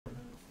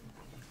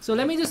So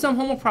let me do some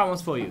homework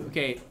problems for you.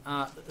 Okay,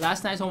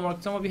 last night's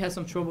homework, some of you had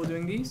some trouble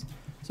doing these.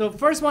 So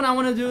first one I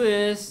want to do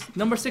is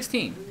number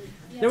 16.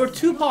 There were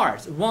two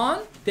parts.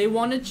 One, they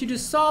wanted you to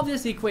solve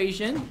this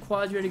equation,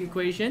 quadratic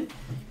equation,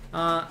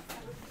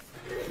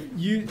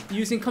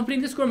 using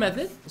completing the square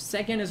method.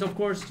 Second is, of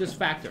course, just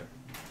factor.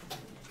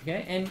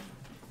 Okay, and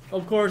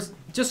of course,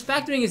 just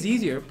factoring is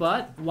easier,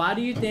 but why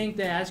do you think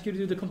they ask you to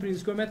do the completing the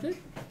square method?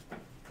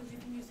 Because you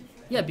can use it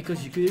for Yeah,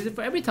 because you could use it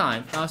for every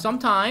time.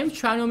 Sometimes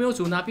trinomials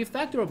will not be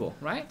factorable,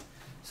 right?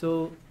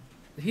 So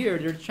here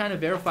they're trying to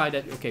verify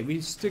that, okay, we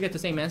still get the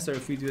same answer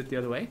if we do it the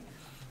other way.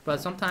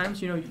 But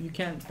sometimes, you know, you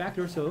can't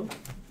factor, so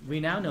we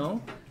now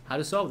know how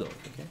to solve those,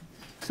 okay?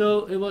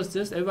 So it was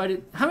this,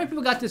 everybody, how many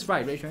people got this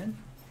right? Raise your hand.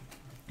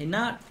 And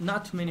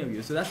not too many of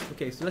you, so that's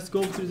okay. So let's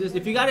go through this.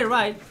 If you got it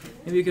right,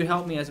 maybe you could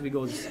help me as we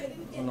go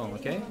along,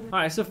 okay? All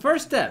right, so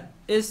first step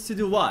is to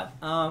do what?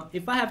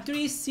 If I have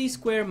 3c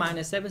squared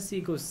minus 7c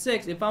equals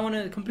 6, if I want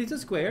to complete the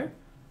square,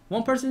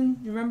 one person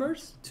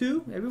remembers?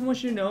 Two? Everyone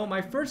should know.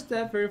 My first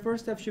step, very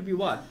first step should be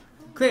what?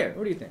 Claire,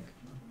 what do you think?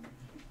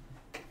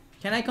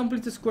 Can I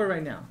complete the square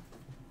right now?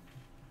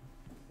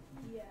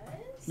 Yes.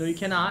 No, you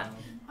cannot,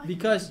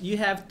 because you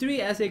have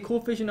 3 as a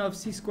coefficient of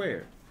c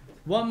squared.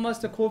 What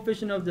must the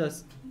coefficient of the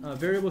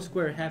variable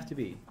square have to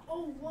be?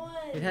 Oh, 1.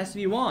 It has to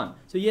be 1.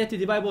 So you have to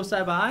divide both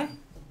sides by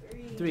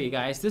 3,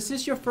 guys. This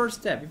is your first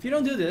step. If you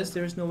don't do this,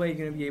 there's no way you're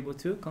going to be able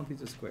to complete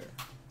the square.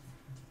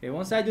 Okay,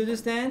 once I do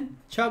this then,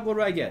 Chuck, what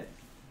do I get?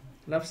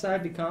 Left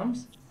side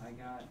becomes? I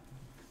got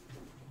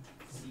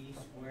c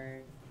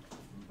squared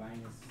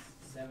minus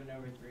 7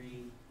 over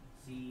 3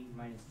 c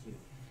minus 2.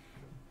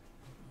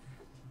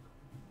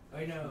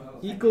 Oh no.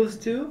 Equals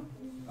to?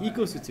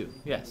 Equals to 2.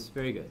 Yes,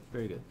 very good,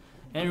 very good.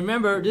 And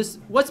remember, this.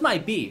 What's my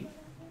b?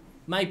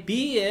 My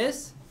b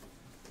is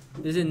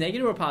it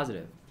negative or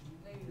positive?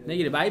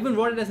 Negative. I even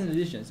wrote it as an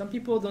addition. Some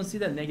people don't see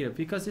that negative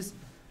because it's,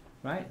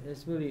 right?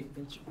 It's really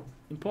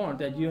important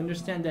that you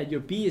understand that your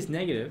b is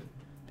negative,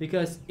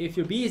 because if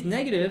your b is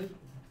negative,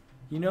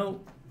 you know,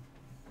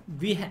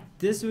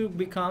 this will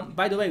become.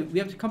 By the way, we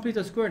have to complete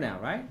the square now,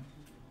 right?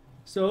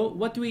 So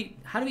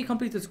how do we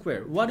complete the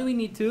square? What do we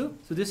need to?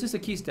 So this is a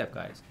key step,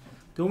 guys.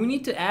 Do we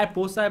need to add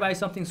both sides by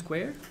something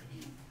square?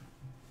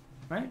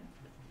 Right?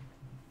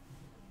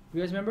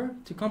 You guys remember?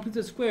 To complete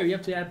the square, you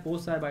have to add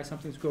both sides by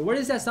something square. What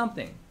is that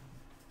something?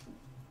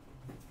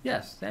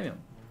 Yes, Samuel.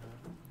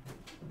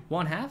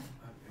 1/2?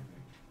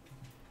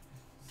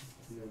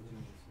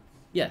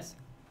 Yes.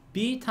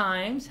 B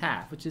times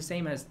half, which is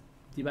same as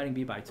dividing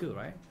b by 2,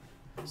 right?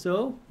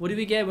 So what do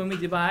we get when we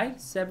divide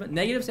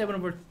negative 7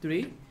 over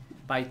 3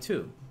 by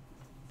 2?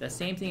 The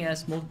same thing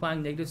as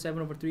multiplying negative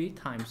 7 over 3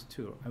 times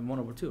 2, and 1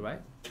 over 2,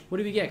 right? What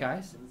do we get,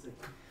 guys?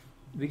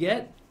 We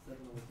get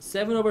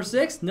 7 over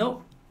 6?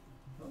 Nope.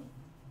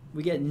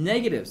 We get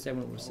negative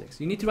 7 over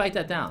 6. You need to write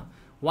that down.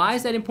 Why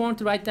is that important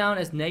to write down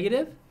as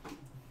negative?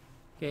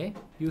 Okay,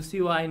 you'll see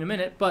why in a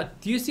minute.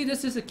 But do you see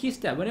this is a key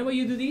step? Whenever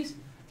you do these,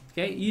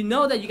 okay, you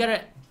know that you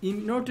gotta,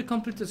 in order to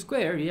complete the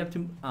square, you have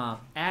to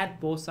add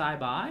both sides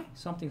by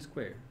something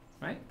square,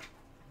 right?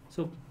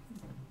 So,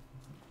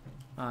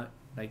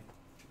 like,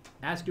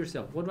 ask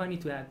yourself, what do I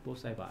need to add both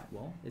sides by?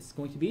 Well, it's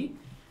going to be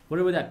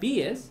whatever that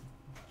b is,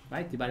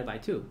 right, divided by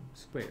 2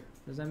 square.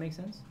 Does that make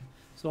sense?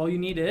 So all you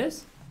need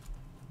is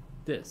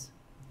this,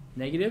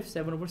 negative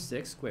 7 over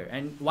 6 square.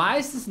 And why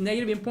is this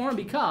negative important?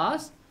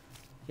 Because,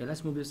 yeah,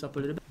 let's move this up a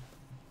little bit.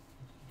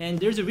 And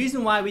there's a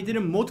reason why we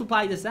didn't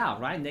multiply this out,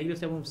 right? Negative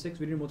 7 over 6,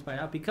 we didn't multiply it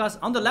out. Because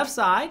on the left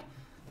side,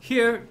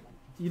 here,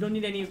 you don't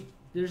need any,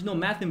 there's no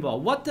math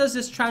involved. What does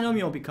this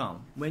trinomial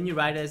become when you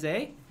write it as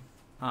a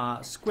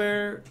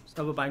square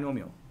of a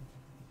binomial?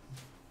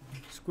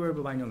 Square of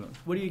a binomial.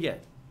 What do you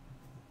get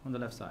on the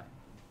left side?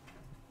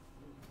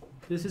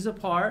 This is a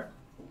part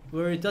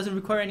where it doesn't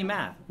require any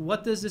math.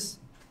 What does this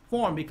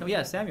form become?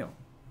 Yeah, Samuel.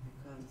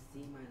 Becomes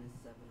c minus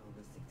 7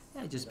 over 6.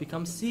 Yeah, it just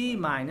becomes c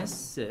minus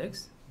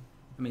 6.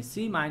 I mean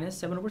c minus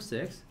 7 over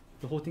 6.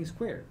 The whole thing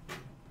squared.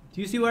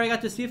 Do you see where I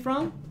got the c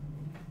from?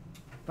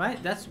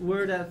 Right? That's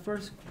where that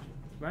first,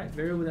 right,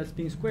 variable that's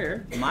being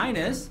squared.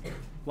 Minus.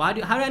 How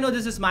do I know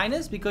this is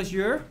minus? Because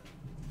your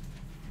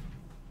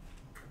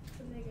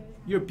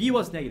b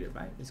was negative,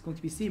 right? It's going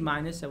to be c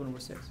minus 7 over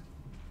 6.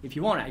 If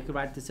you want it, you could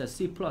write this as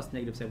c plus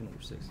negative 7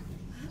 over 6.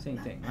 Same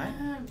thing,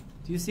 right?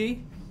 Do you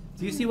see?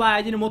 Do you see why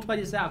I didn't multiply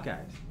this out,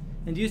 guys?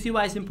 And do you see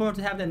why it's important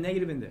to have that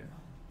negative in there?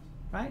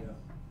 Right? Yeah.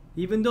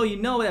 Even though you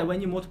know that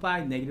when you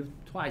multiply negative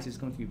twice, it's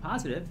going to be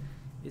positive,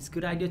 it's a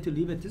good idea to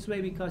leave it this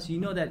way because you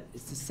know that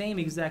it's the same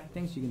exact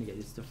things you're going to get.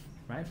 It's the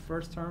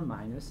first term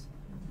minus,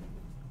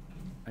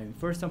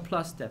 first term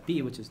plus that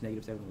b, which is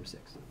negative 7 over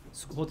 6.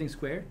 Whole thing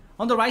squared.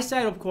 On the right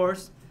side, of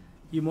course,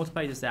 you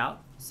multiply this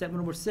out. 7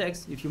 over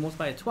 6, if you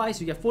multiply it twice,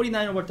 you get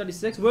 49 over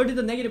 36. Where did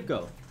the negative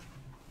go?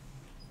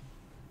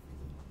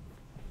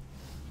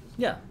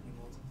 Yeah.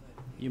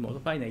 You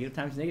multiply negative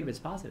times negative, it's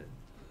positive.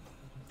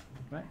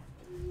 Right?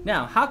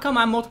 Now, how come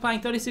I'm multiplying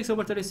 36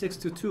 over 36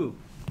 to 2?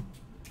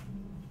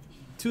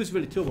 2 is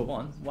really 2 over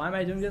 1. Why am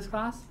I doing this,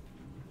 class?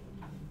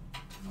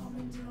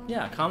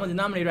 Yeah, common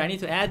denominator. I need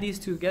to add these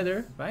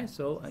together, right?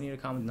 So I need a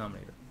common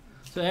denominator.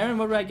 So Aaron,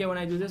 what do I get when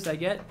I do this? I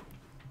get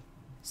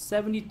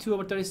 72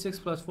 over 36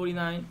 plus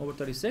 49 over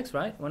 36,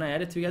 right? When I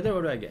add it together,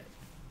 what do I get?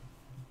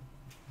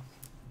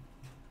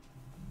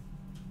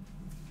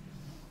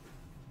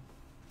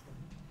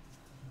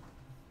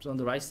 So on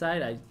the right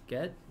side, I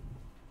get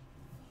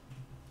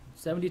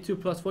 72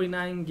 plus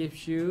 49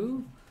 gives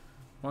you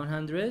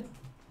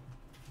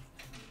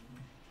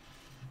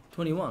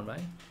 121,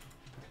 right?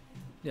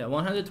 Yeah,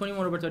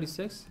 121 over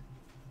 36.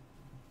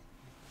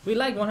 We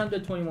like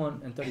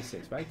 121 and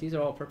 36, right? These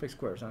are all perfect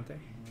squares, aren't they?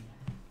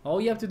 All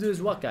you have to do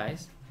is what,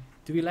 guys?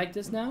 Do we like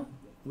this now?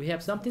 We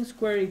have something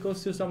squared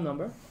equals to some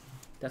number.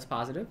 That's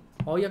positive.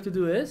 All you have to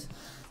do is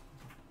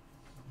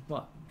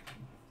what?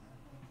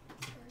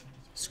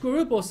 Square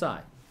root both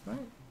sides, right?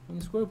 When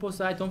you square root both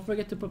sides, don't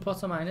forget to put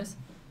plus or minus.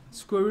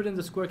 Square root and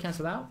the square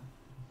cancel out,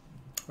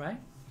 right?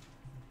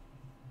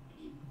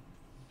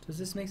 Does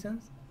this make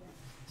sense?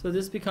 So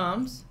this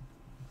becomes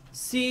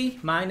C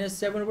minus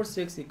 7 over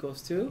 6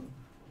 equals to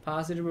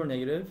positive or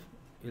negative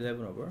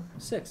 11 over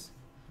 6.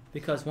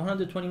 Because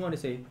 121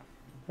 is a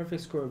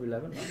perfect square of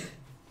 11, right?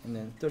 And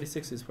then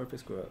 36 is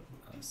perfect square of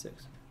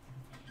 6.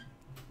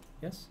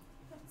 Yes?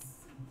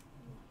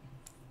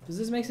 Does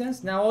this make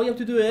sense? Now all you have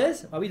to do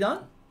is, are we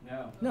done?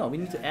 No. No, we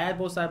need to add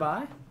both sides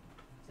by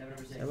 7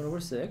 over 6. 7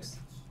 over 6.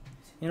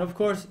 And of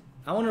course,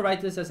 I want to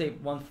write this as a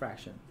one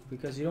fraction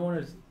because you don't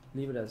want to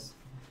leave it as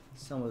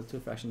sum of the two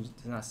fractions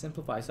does not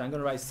simplify. So I'm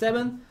going to write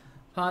 7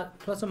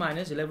 plus or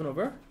minus 11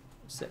 over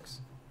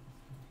 6.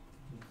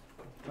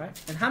 Right?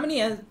 And how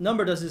many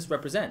number does this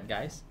represent,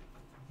 guys?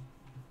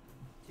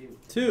 2.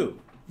 2.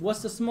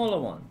 What's the smaller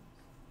one?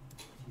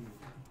 2.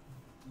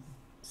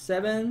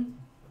 7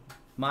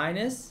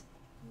 minus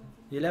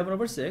 11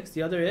 over 6.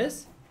 The other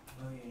is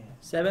Oh, yeah.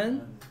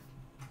 7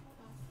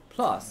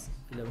 plus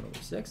 11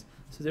 over 6.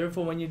 So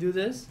therefore, when you do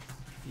this,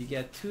 you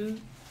get two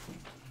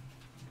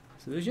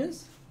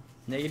solutions.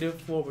 Negative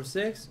 4 over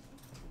 6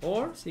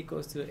 or C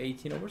equals to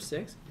 18 over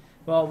 6.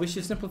 Well, we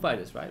should simplify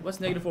this, right? What's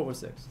negative 4 over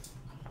 6?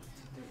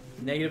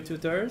 Negative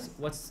 2/3.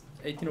 What's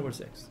 18 over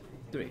 6?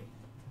 3.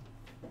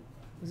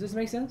 Does this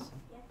make sense?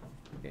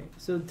 Okay.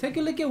 So take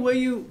a look at where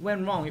you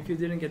went wrong if you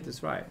didn't get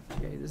this right.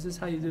 Okay. This is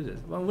how you do this.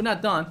 Well, we're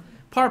not done.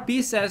 Part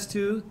B says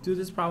to do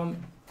this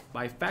problem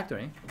by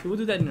factoring. So we'll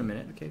do that in a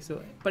minute. Okay.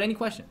 So, but any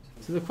questions?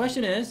 So the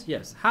question is,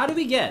 yes. How do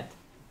we get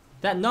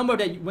that number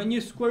that when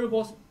you square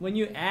both, when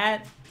you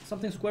add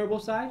something square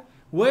both sides?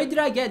 Where did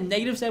I get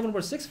negative 7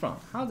 over 6 from?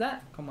 How did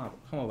that come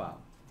about?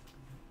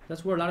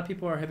 That's where a lot of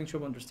people are having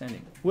trouble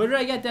understanding. Where did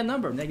I get that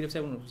number, negative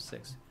 7 over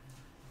 6?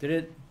 Did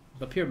it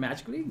appear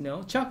magically?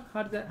 No. Chuck,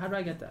 how did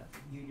I get that?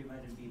 You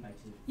divided B by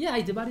 2. Yeah,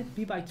 I divided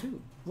B by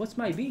 2. What's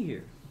my B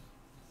here?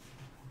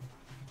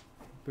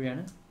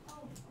 Brianna?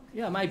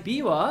 Yeah, my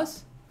B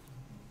was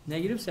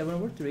negative 7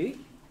 over 3.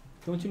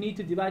 Don't you need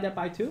to divide that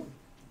by 2?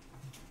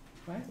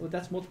 Right? Well,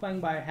 that's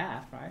multiplying by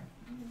half, right?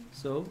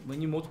 So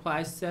when you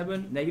multiply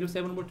negative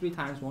 7 over 3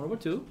 times 1 over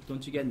 2,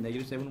 don't you get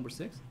negative 7 over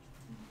 6?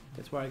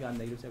 That's where I got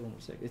negative 7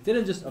 over 6. It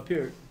didn't just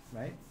appear,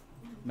 right?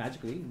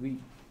 Magically. We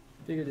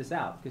figured this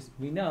out because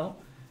we know,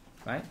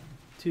 right?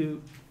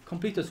 To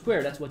complete the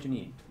square, that's what you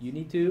need. You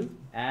need to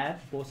add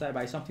both sides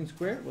by something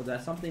squared. Well,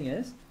 that something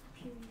is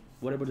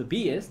whatever the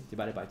B is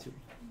divided by 2.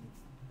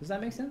 Does that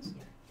make sense?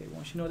 Okay,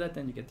 once you know that,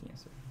 then you get the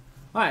answer.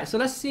 All right, so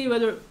let's see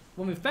whether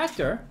when we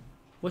factor,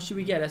 what should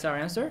we get as our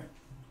answer?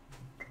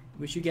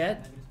 We should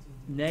get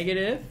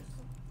negative,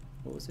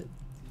 what was it?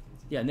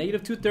 Yeah,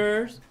 negative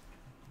 2/3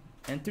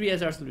 and 3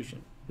 as our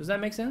solution. Does that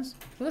make sense?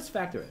 So let's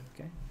factor it,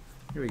 okay?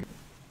 Here we go.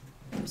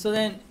 So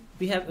then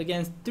we have,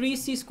 again,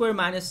 3c squared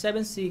minus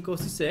 7c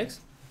equals to 6.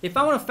 If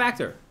I want to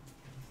factor,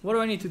 what do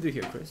I need to do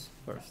here, Chris,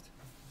 first?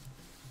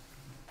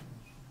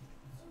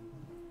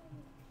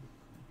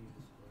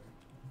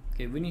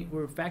 Okay,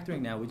 we're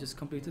factoring now. We just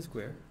complete the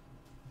square.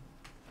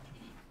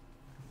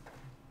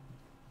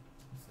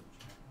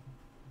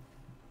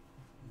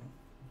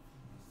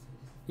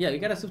 Yeah, you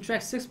gotta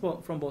subtract 6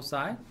 from both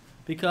sides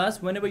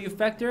because whenever you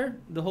factor,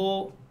 the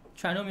whole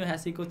trinomial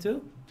has to equal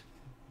to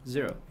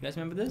 0. You guys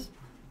remember this?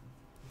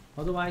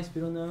 Otherwise,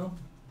 we don't know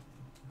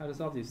how to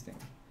solve these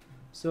things.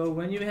 So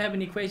when you have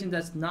an equation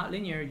that's not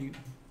linear, you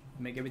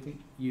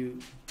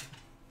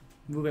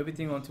move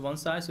everything onto one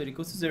side so it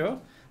equals to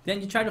 0.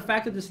 Then you try to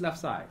factor this left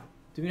side.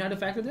 Do you know how to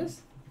factor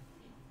this?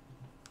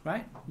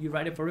 Right? You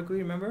write it vertically,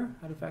 remember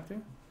how to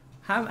factor?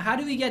 How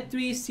do we get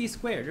 3c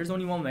squared? There's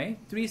only one way.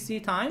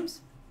 3c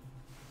times?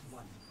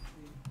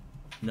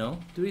 No.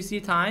 3c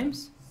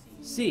times?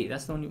 C.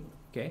 That's the only,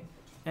 okay.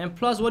 And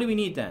plus what do we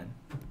need then?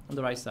 On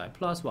the right side.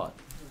 Plus what?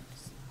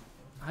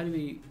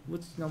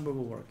 Which number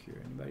will work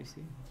here? Anybody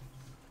see?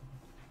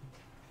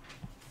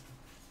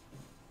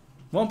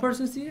 One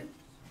person see it?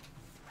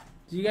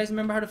 Do you guys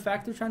remember how to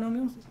factor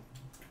trinomials?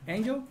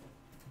 Angel?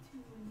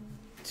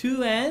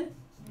 2 and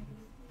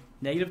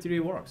negative 3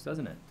 works,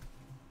 doesn't it?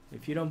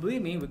 If you don't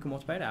believe me, we can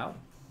multiply it out.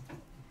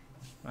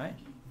 Right?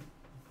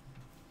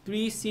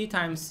 3c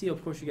times c,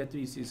 of course you get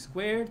 3c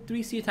squared.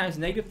 3c times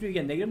negative 3, you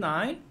get negative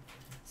 9.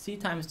 c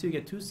times 2, you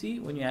get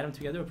 2c. When you add them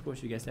together, of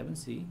course, you get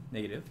 7c,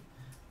 negative.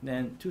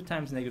 Then 2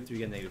 times negative 3,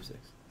 you get negative 6.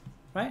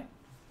 Right?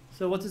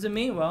 So what does it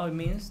mean? Well, it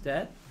means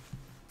that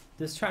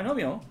this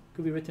trinomial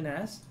could be written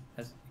as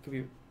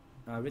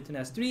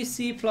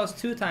 3c plus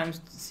 2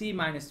 times c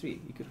minus 3.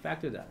 You could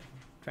factor that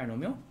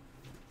trinomial.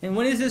 And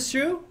when is this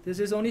true? This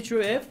is only true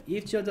if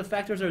each of the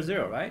factors are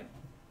 0, right?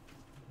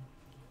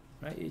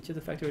 Right? Each of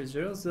the factors is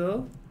 0.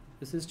 So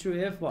this is true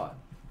if what?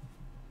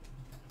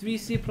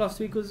 3c plus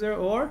 2 equals 0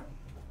 or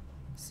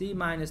c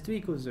minus 3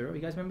 equals 0. You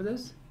guys remember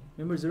this?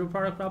 Remember zero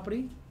product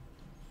property?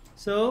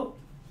 So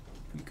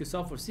you could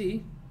solve for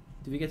c.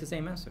 Do we get the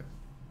same answer?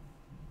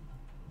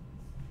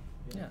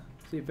 Yeah.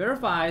 So it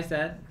verifies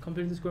that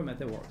completing the square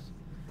method works.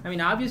 I mean,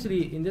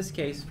 obviously, in this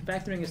case,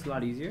 factoring is a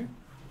lot easier,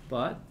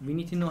 but we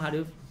need to know how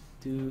to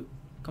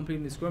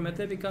complete the square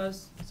method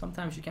because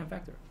sometimes you can't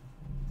factor,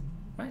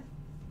 right?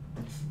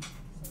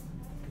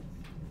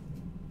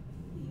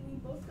 We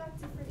both got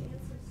different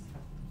answers.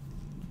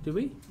 Did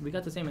we? We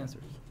got the same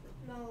answers.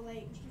 No,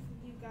 like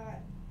you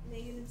got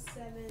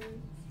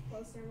 -7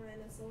 plus or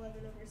minus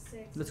 11 over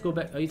 6. Let's go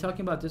back. Are you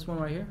talking about this one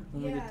right here?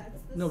 When we Yeah. get-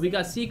 It's the No, we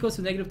got same. c equals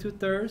to negative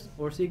 2/3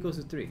 or c equals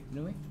to 3.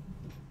 Didn't we?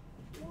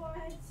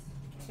 What?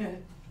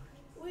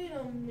 Wait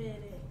a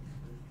minute.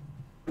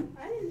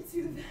 I didn't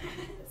do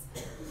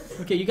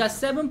that. Okay, you got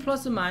 7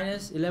 plus or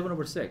minus 11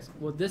 over 6.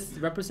 Well, this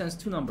represents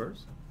two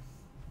numbers,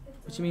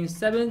 which means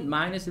 7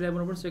 minus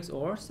 11 over 6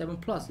 or 7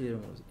 plus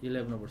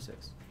 11 over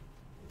 6.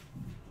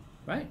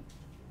 Right?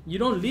 You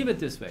don't leave it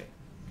this way.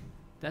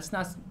 That's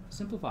not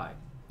simplified.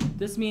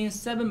 This means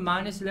 7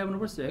 minus 11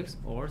 over 6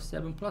 or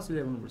 7 plus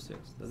 11 over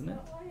 6, doesn't it? Is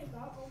that why I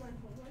got all my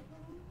homework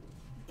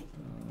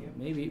wrong?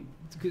 Maybe.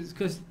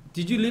 Because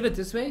did you leave it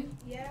this way?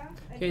 Yeah.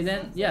 I Okay, just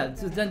then, looked yeah, like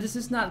so that. then this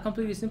is not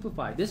completely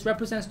simplified. This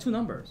represents two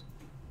numbers.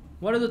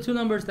 What are the two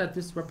numbers that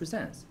this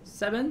represents?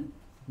 7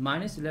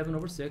 minus 11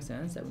 over 6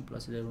 and 7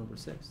 plus 11 over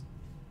 6.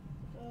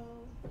 Oh.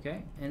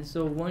 Okay, and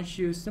so once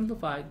you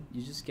simplify,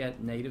 you just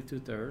get negative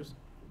 2/3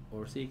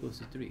 or c equals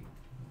to 3.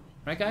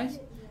 Right, guys?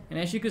 And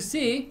as you can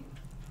see,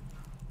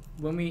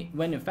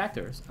 when it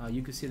factors,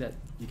 you can see that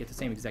you get the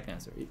same exact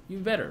answer. You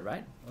better,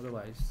 right?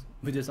 Otherwise,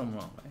 we did something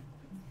wrong, right?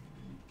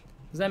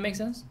 Does that make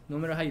sense? No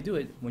matter how you do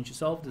it, once you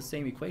solve the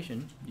same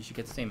equation, you should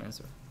get the same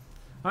answer.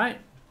 All right.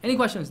 Any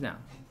questions now?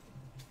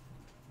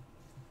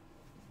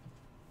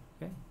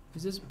 Okay.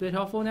 Is this a bit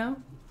helpful now?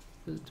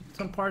 There's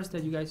some parts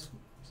that you guys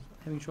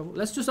having trouble.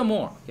 Let's do some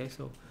more. Okay.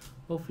 So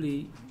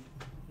hopefully,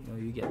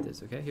 you get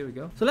this. Okay. Here we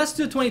go. So let's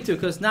do 22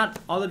 because not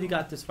all of you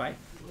got this right.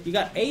 You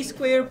got a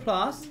squared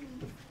plus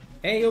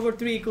a over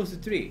 3 equals to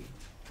 3.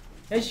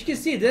 As you can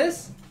see,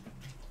 this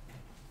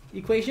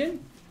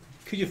equation,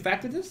 could you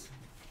factor this?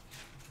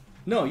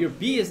 No, your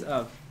b is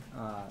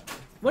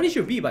what is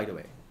your b, by the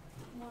way?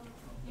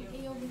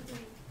 A over 3.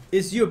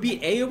 Is your b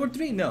a over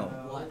 3? No.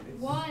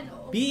 1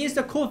 B is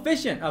the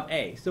coefficient of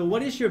a. So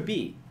what is your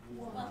b?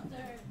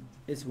 1/3.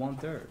 It's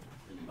 1/3.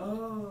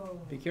 Oh.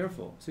 Be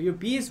careful. So your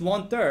b is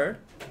 1/3.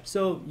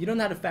 So you don't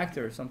have to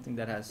factor something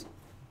that has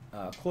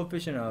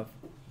coefficient of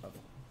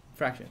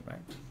fraction,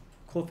 right?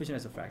 Coefficient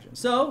as a fraction.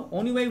 So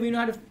only way we know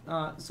how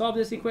to solve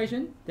this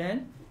equation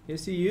then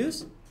is to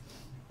use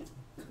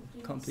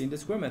completing the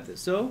square method.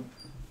 So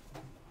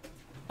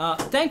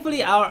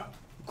thankfully our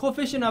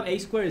coefficient of a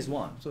squared is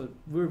 1. So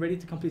we're ready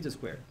to complete the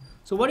square.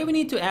 So what do we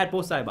need to add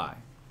both sides by?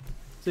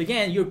 So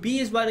again, your b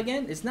is what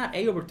again? It's not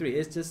a over 3.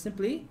 It's just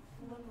simply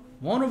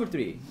 1 over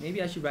 3.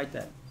 Maybe I should write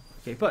that.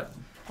 Okay, but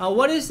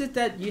what is it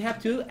that you have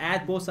to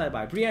add both sides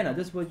by? Brianna,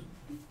 this would,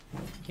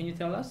 can you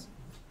tell us?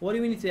 What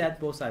do we need to add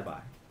both sides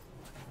by?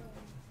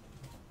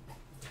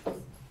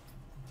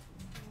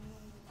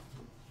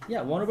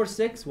 Yeah, 1 over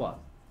 6 what?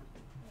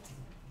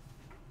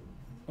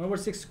 1 over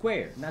 6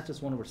 squared, not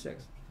just 1 over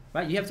 6.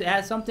 Right? You have to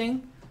add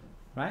something,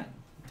 right,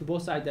 to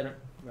both sides that are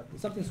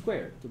something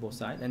squared to both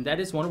sides, and that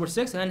is 1 over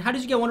 6. And how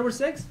did you get 1 over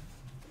 6?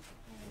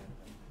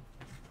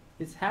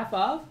 It's half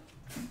of.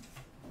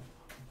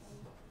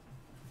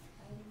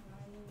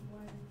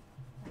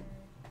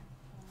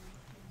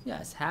 Yeah,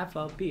 it's half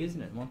of b,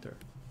 isn't it? 1/3.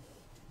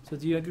 So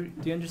do you agree?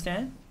 Do you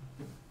understand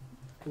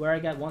where I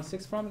got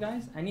 1/6 from,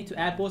 guys? I need to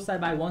add both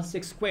sides by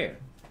 1/6 squared,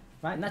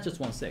 right? Not just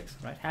 1/6,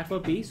 right? Half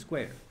of b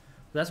squared.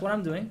 So that's what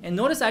I'm doing. And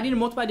notice I didn't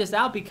multiply this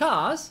out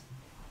because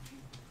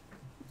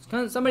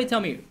somebody tell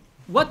me,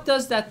 what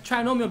does that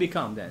trinomial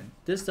become then?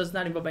 This does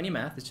not involve any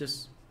math. It's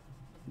just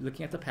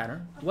looking at the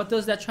pattern. What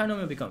does that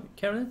trinomial become?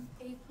 Carolyn?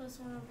 A plus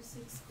 1 over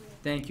 6 squared.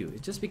 Thank you.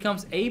 It just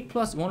becomes a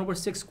plus 1 over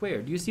 6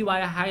 squared. Do you see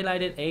why I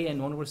highlighted a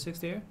and 1 over 6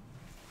 there?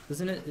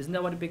 Isn't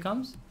that what it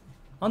becomes?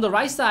 On the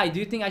right side, do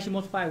you think I should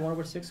multiply 1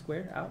 over 6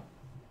 squared out?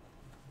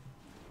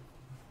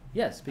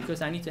 Yes,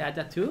 because I need to add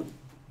that to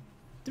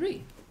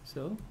 3.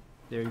 So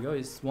there you go.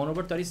 It's 1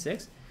 over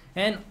 36.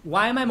 And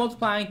why am I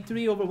multiplying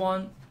 3 over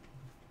 1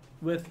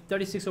 with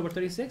 36 over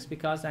 36?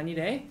 Because I need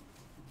a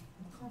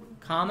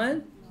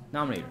common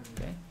denominator.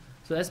 Okay.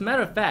 So as a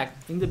matter of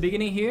fact, in the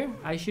beginning here,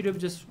 I should have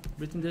just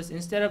written this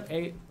instead of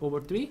a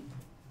over 3.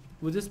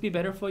 Would this be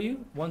better for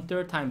you?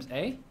 1/3 times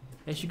a.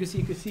 As you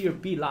can see your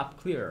b a lot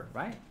clearer,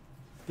 right?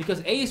 Because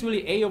a is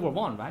really a over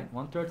 1, right?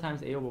 1/3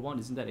 times a over 1,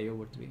 isn't that a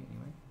over 3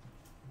 anyway?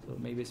 So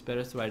maybe it's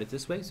better to write it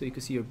this way so you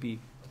can see your b,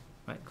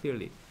 right,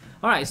 clearly.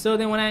 All right, so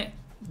then when I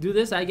do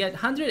this, I get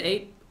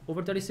 108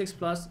 over 36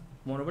 plus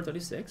 1 over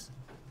 36.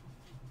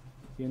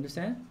 You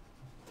understand?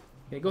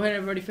 Okay, go ahead,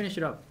 everybody, finish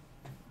it up.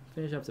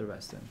 Finish up the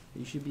rest then.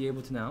 You should be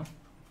able to now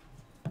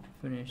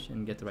finish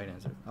and get the right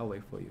answer. I'll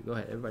wait for you. Go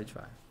ahead, everybody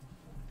try.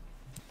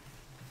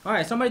 All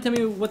right, somebody tell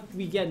me what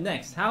we get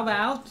next. How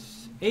about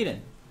Aiden?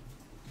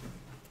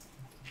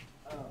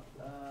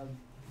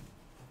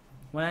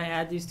 When I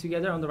add these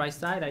together on the right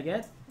side, I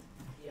get?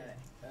 Yeah,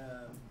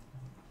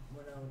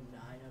 109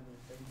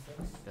 over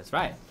 36. That's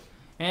right.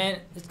 And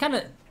it's kind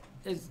of,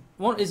 is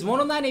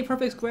 109 a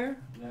perfect square?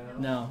 No.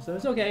 No, so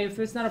it's okay if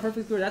it's not a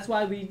perfect square. That's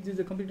why we do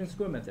the computing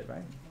square method,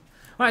 right?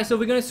 All right, so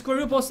we're gonna square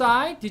root both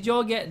sides. Did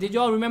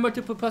y'all remember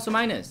to put plus or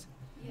minus?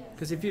 Yes.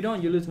 Because if you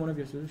don't, you lose one of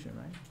your solution,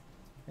 right?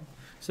 Okay.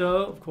 So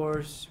of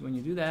course, when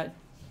you do that,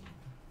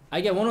 I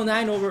get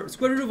 109 over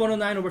square root of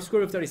 109 over square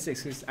root of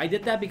 36. 'Cause I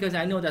did that because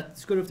I know that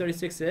square root of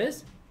 36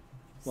 is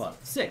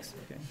what? 6.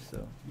 Okay,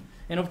 so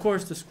and of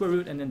course the square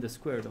root and then the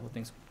square, the whole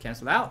thing's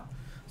cancel out.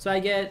 So I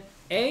get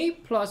a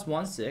plus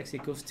 1/6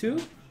 equals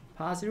 2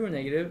 positive or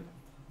negative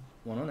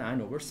 109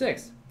 over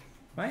 6,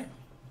 right?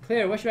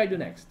 Claire, what should I do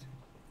next?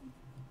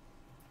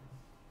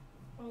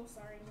 Oh,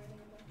 sorry,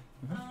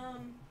 my number.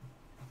 Mhm.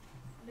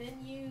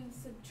 Then you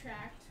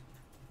subtract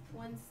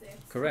 1/6.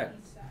 Correct.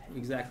 Each side.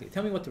 Exactly.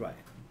 Tell me what to write.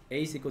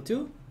 A is equal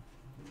to?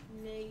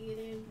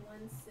 Negative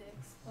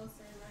 1/6 plus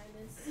or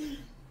minus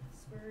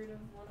square root of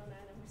 109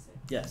 over 6.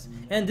 Yes.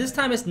 And this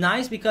time it's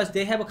nice because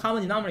they have a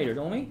common denominator,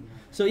 don't we?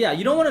 So yeah,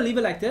 you don't want to leave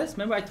it like this.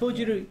 Remember I told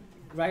you to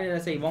write it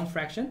as a 1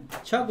 fraction.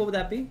 Chuck, what would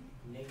that be?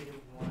 Negative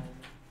 1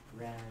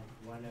 rad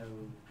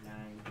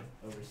 109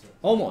 over 6.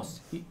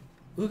 Almost.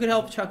 Who could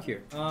help Chuck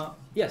here?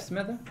 Yes,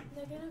 Samantha?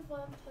 Negative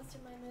 1 plus or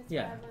minus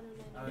Yeah.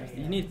 509. Oh, Yes,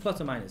 yeah. you need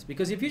plus or minus.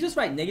 Because if you just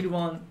write negative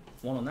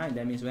 109,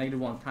 that means negative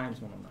 1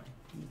 times 109.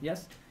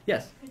 Yes?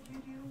 Yes? Could you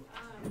do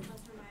plus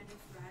or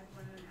minus rad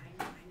 109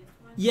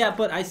 minus 1? Yeah,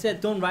 but I said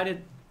don't write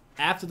it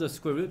after the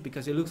square root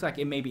because it looks like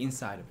it may be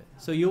inside of it.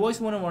 So you always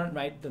want to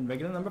write the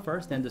regular number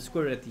first, then the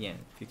square root at the end,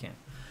 if you can.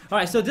 All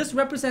right, so this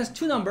represents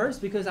 2 numbers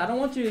because I don't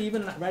want you to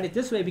even write it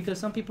this way because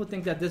some people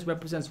think that this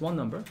represents 1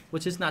 number,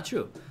 which is not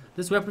true.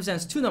 This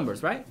represents 2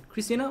 numbers, right?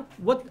 Christina,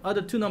 what are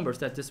the 2 numbers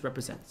that this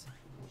represents?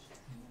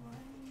 1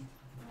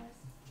 plus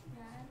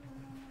rad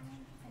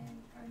 109 and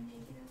or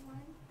negative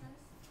 1 plus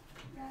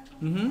rad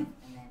 109 Mm-hmm. and then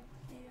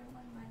negative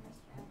 1 minus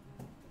rad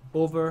 109.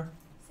 Over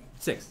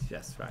 6. 6,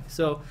 yes, right.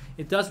 So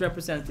it does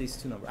represent these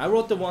 2 numbers. I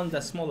wrote the one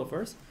that's smaller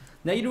first.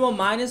 Negative 1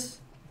 minus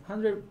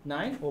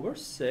 109 over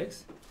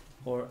 6,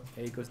 or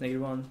a equals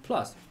negative 1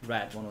 plus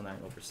rad 109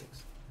 over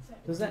 6.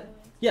 Does that?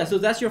 Yeah, so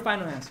that's your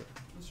final answer.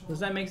 Does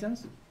that make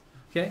sense?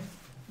 Okay.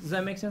 Does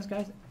that make sense,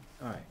 guys?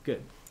 All right,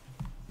 good.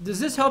 Does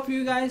this help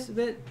you guys a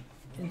bit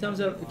in terms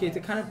of, okay, to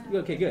kind of,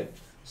 okay, good.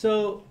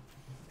 So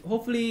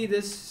hopefully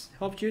this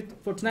helped you.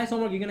 For tonight's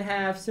homework, you're going to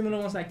have similar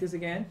ones like this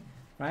again,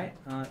 right?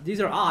 These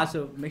are odd,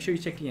 so make sure you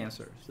check the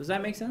answers. Does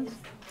that make sense?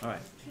 All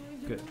right, Can we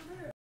do good. number?